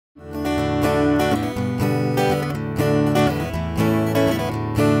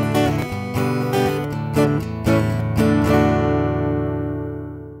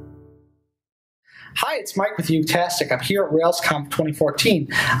it's Mike with Utastic. I'm here at RailsConf 2014.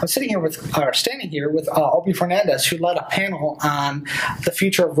 I'm standing here with Obie Fernandez, who led a panel on the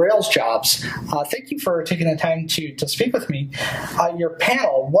future of Rails jobs. Thank you for taking the time to speak with me. Your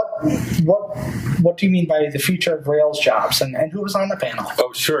panel, what do you mean by the future of Rails jobs, and who was on the panel?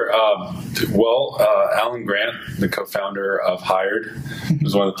 Oh, sure. Alan Grant, the co-founder of Hired,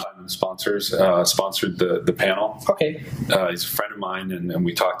 was one of the platinum sponsors, sponsored the panel. Okay. He's a friend of mine, and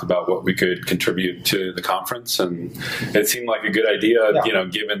we talked about what we could contribute to the conference, and it seemed like a good idea,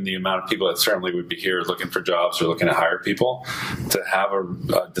 given the amount of people that certainly would be here looking for jobs or looking to hire people, to have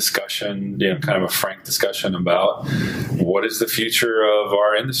a discussion, kind of a frank discussion about what is the future of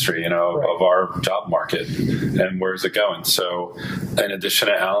our industry, of our job market, and where's it going. So in addition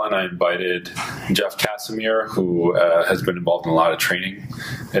to Alan, I invited Jeff Casimir, who has been involved in a lot of training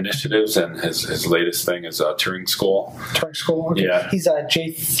initiatives, and his latest thing is Turing School. Turing School? Okay. Yeah. He's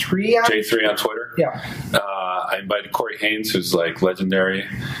J3 on? J3 on Twitter. Yeah. I invited Corey Haynes, who's like legendary,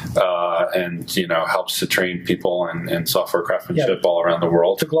 and helps to train people in software craftsmanship all around the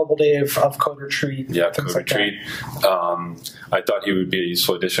world. The global day of Code Retreat. Yeah, Code Retreat. I thought he would be a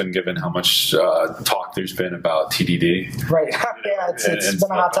useful addition, given how much talk there's been about TDD. Right. It's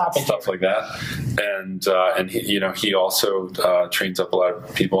been a hot topic. Stuff like that. And he also trains up a lot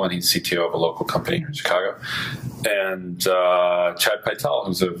of people, and he's CTO of a local company here in Chicago. And Chad Pytel,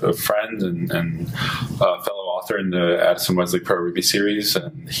 who's a friend and fellow author in the Addison Wesley Pro Ruby series,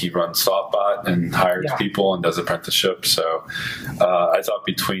 and he runs ThoughtBot and hires people and does apprenticeships. So I thought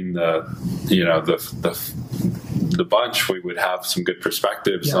between the bunch, we would have some good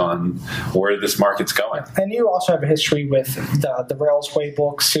perspectives on where this market's going. And you also have a history with the Rails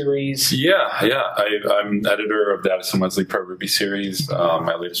Waybook series. Yeah. I'm editor of the Addison Wesley Pro Ruby series.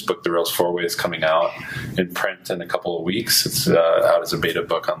 My latest book, The Rails 4-Way, is coming out in print in a couple of weeks. It's out as a beta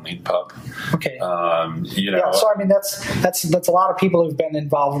book on LeanPub. Okay. So I mean, that's a lot of people who've been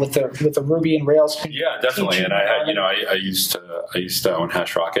involved with the Ruby and Rails community. Yeah, definitely. And I used to own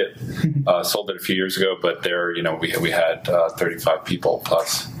Hashrocket. Sold it a few years ago, but there, we had 35 people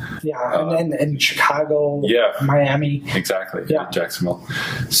plus. Yeah, and in Chicago, Miami. Exactly. Yeah. Jacksonville.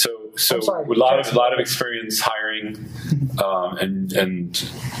 So a lot of experience hiring, and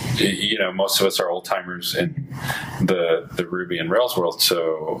most of us are old timers in the Ruby and Rails world.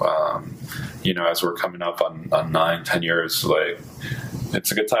 So as we're coming up on 9-10 years, it's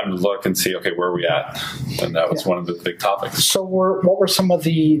a good time to look and see, okay, where are we at? And that was one of the big topics. So what were some of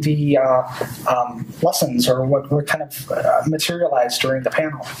the lessons, or what kind of materialized during the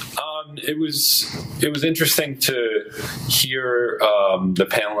panel? It was interesting to hear the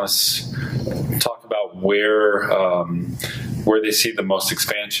panelists talk about where they see the most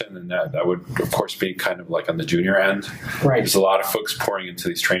expansion, and that would, of course, be kind of like on the junior end. Right. There's a lot of folks pouring into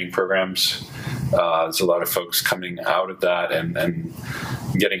these training programs. There's a lot of folks coming out of that and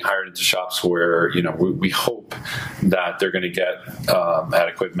getting hired into shops where we hope that they're going to get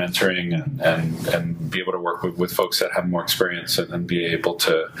adequate mentoring and be able to work with folks that have more experience and be able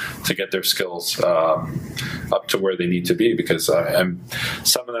to get their skills up to where they need to be, because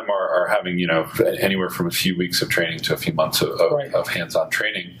some of them are having anywhere from a few weeks of training to a few months of hands-on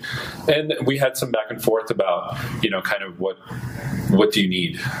training. And we had some back and forth about kind of what do you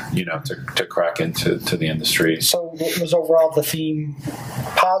need to crack into the industry. So was overall the theme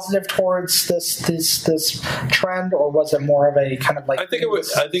positive towards this trend, or was it more of a kind of like? I think it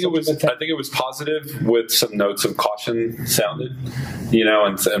was positive, with some notes of caution sounded,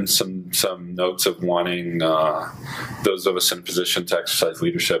 and some notes of wanting those of us in a position to exercise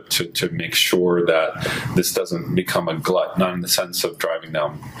leadership to make sure that this doesn't become a glut, not in the sense of driving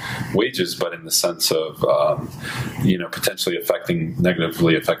down wages, but in the sense of potentially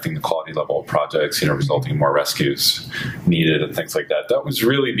negatively affecting the quality level of projects, resulting in more rescues needed and things like that. That was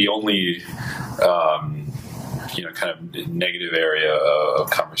really the only kind of negative area of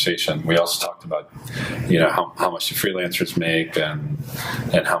conversation. We also talked about how much do freelancers make, and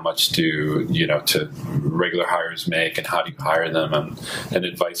how much do to regular hires make, and how do you hire them, and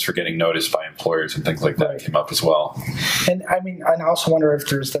advice for getting noticed by employers and things like that came up as well. And I mean, I also wonder if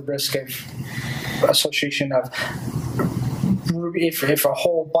there's the risk of association of Ruby, if a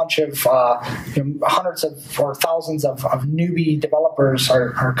whole bunch of hundreds of or thousands of newbie developers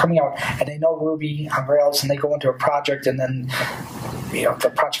are coming out and they know Ruby on Rails, and they go into a project, and then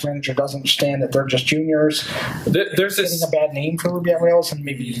the project manager doesn't understand that they're just juniors. There's getting a bad name for Ruby on Rails and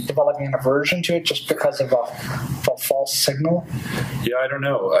maybe developing an aversion to it just because of a false signal. Yeah, I don't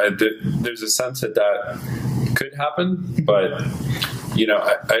know. There's a sense that could happen, but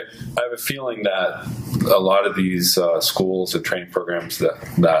I have a feeling that a lot of these schools and training programs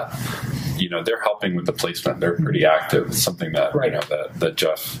that they're helping with the placement. They're pretty active. It's something that that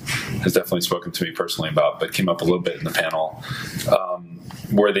Jeff has definitely spoken to me personally about, but came up a little bit in the panel.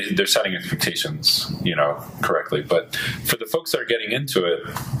 Where they're setting expectations, correctly. But for the folks that are getting into it,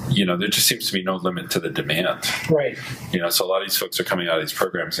 there just seems to be no limit to the demand. Right. So a lot of these folks are coming out of these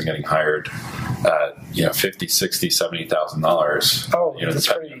programs and getting hired at, $50,000, $60,000, $70,000. Oh,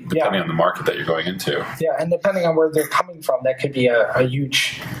 depending on the market that you're going into. Yeah, and depending on where they're coming from, that could be a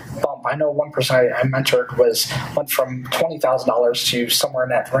huge bump. I know one person I mentored went from $20,000 to somewhere in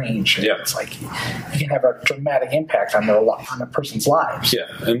that range. Yeah. It's like you can have a dramatic impact on a person's lives. Yeah,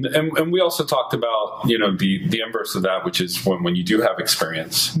 and we also talked about the inverse of that, which is when you do have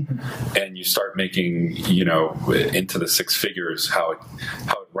experience and you start making into the six figures, how it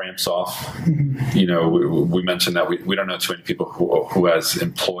ramps off. We mentioned that we don't know too many people who as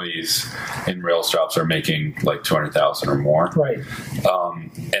employees in Rails jobs are making like 200,000 or more. Right.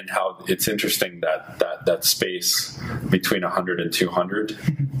 And how it's interesting that space between 100 and 200,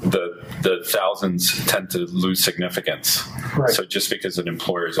 the thousands tend to lose significance. Right. So just because an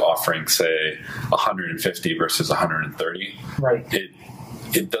employer is offering, say, 150 versus 130, right,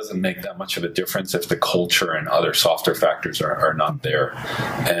 it doesn't make that much of a difference if the culture and other softer factors are not there.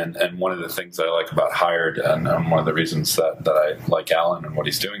 And one of the things that I like about Hired, and one of the reasons that I like Alan and what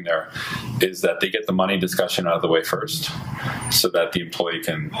he's doing there, is that they get the money discussion out of the way first, so that the employee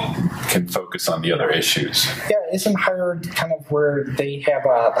can focus on the other issues. Yeah, isn't Hired kind of where they have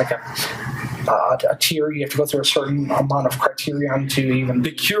a tier? You have to go through a certain amount of criterion to even.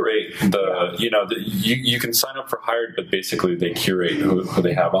 They curate you can sign up for Hired, but basically they curate who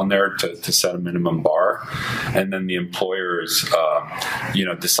they have on there to set a minimum bar, and then the employers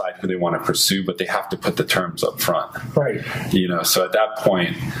decide who they want to pursue, but they have to put the terms up front. Right. So at that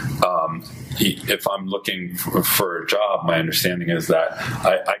point, if I'm looking for a job, my understanding is that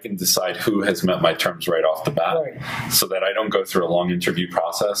I can decide who has met my terms right off the bat, right, so that I don't go through a long interview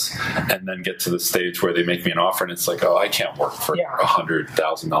process and then get to the stage where they make me an offer and it's like, oh, I can't work for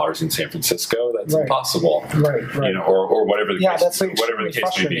 $100,000 in San Francisco. That's impossible. Right. Or whatever the case, whatever the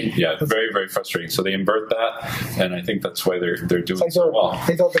case may be. Yeah, very, very frustrating. So they invert that, and I think that's why they're doing so well.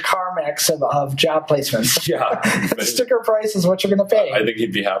 They build the CarMax of job placements. Yeah. The sticker price is what you're going to pay. I think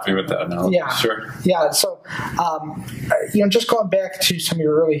he'd be happy with that now. Yeah. Sure. Yeah. So, just going back to some of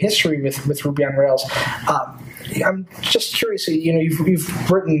your early history with Ruby on Rails, I'm just curious.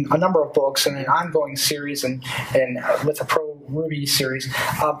 You've written a number of books and an ongoing series, and with a Pro Ruby series.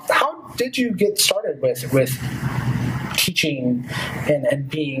 How did you get started with teaching and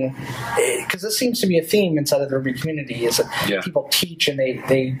being, because this seems to be a theme inside of the Ruby community, is that people teach and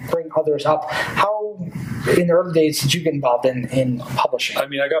they bring others up. How in the early days did you get involved in publishing? I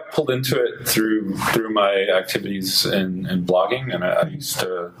mean, I got pulled into it through my activities in blogging, and I used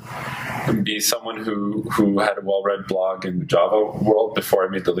to be someone who had a well-read blog in the Java world before I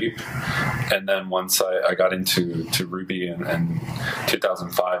made the leap. And then once I got into Ruby in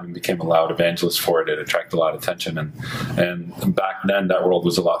 2005 and became a loud evangelist for it, it attracted a lot of attention. And back then, that world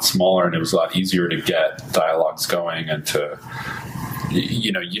was a lot smaller, and it was a lot easier to get dialogues going and to,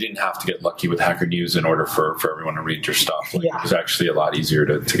 you didn't have to get lucky with Hacker News in order for everyone to read your stuff. It was actually a lot easier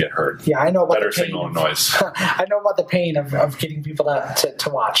to get heard. Yeah, I know about better signal and noise. I know about the pain of getting people to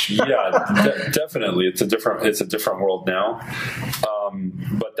watch. Yeah, definitely. It's a different world now.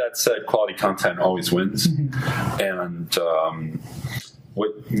 But that said, quality content always wins, and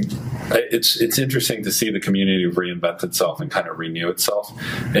it's interesting to see the community reinvent itself and kind of renew itself.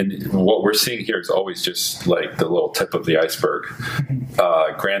 And what we're seeing here is always just like the little tip of the iceberg.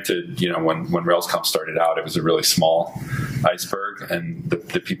 Granted, when RailsConf started out, it was a really small iceberg, and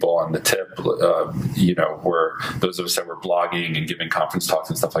the people on the tip, were those of us that were blogging and giving conference talks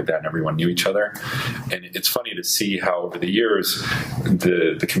and stuff like that, and everyone knew each other. And it's funny to see how over the years,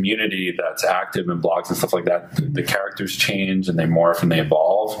 the community that's active in blogs and stuff like that, the characters change and they morph and they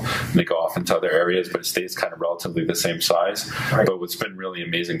evolve and they go off into other areas, but it stays kind of relatively the same size. Right. But what's been really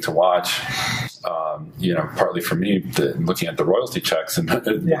amazing to watch, partly for me, looking at the royalty checks and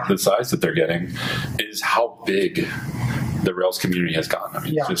the size that they're getting, is how big the Rails community has gotten. I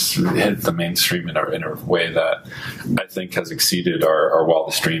mean, it's just hit the mainstream in a way that I think has exceeded our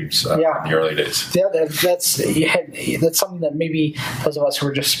wildest dreams in the early days. Yeah, that's something that maybe those of us who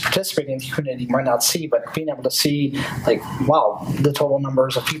are just participating in the community might not see, but being able to see, like, wow, the total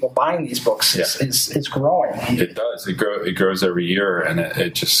numbers of people buying these books is growing. It does. It grows every year, and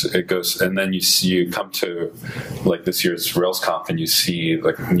it goes. And then you come to like this year's RailsConf, and you see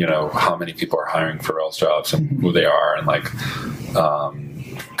how many people are hiring for Rails jobs and who they are, and like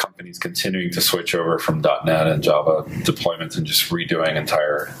companies companies continuing to switch over from .NET and Java deployments and just redoing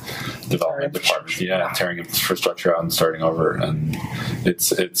entire development departments. Yeah, tearing infrastructure out and starting over. And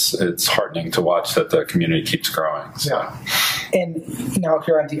it's heartening to watch that the community keeps growing. So. Yeah. And now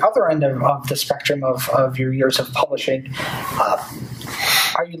here on the other end of the spectrum of your years of publishing,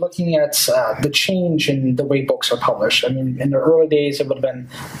 are you looking at the change in the way books are published? I mean, in the early days, it would have been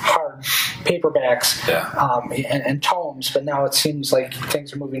hard paperbacks and tomes, but now it seems like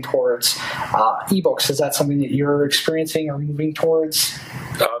things are moving towards ebooks. Is that something that you're experiencing or moving towards?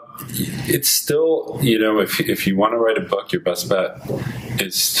 It's still, if you want to write a book, your best bet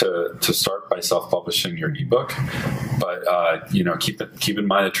is to start by self-publishing your ebook. But keep in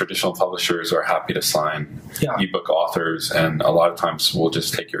mind that traditional publishers are happy to sign ebook authors, and a lot of times we'll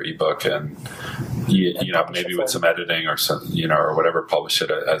just take your ebook and maybe with some editing or some, or whatever, publish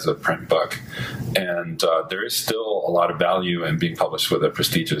it as a print book. And there is still a lot of value in being published with a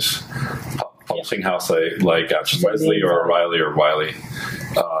prestigious publishing house like Wesley or O'Reilly or Wiley,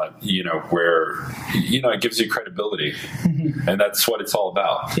 where it gives you credibility, and that's what it's all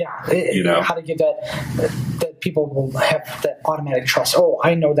about. Yeah, how to give that people will have that automatic trust. Oh,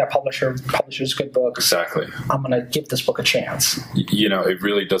 I know that publisher publishes good books. Exactly. I'm going to give this book a chance. It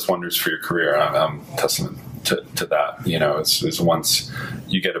really does wonders for your career. I'm testament to that. It's once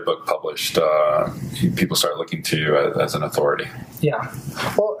you get a book published, people start looking to you as an authority. Yeah.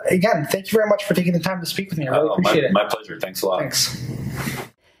 Well, again, thank you very much for taking the time to speak with me. I really appreciate it. My pleasure. Thanks a lot. Thanks.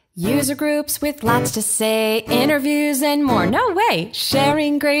 User groups with lots to say, interviews and more. No way!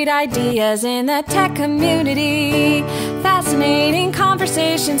 Sharing great ideas in the tech community. Fascinating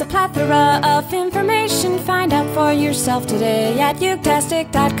conversations, a plethora of information. Find out for yourself today at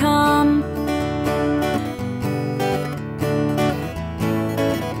utastic.com.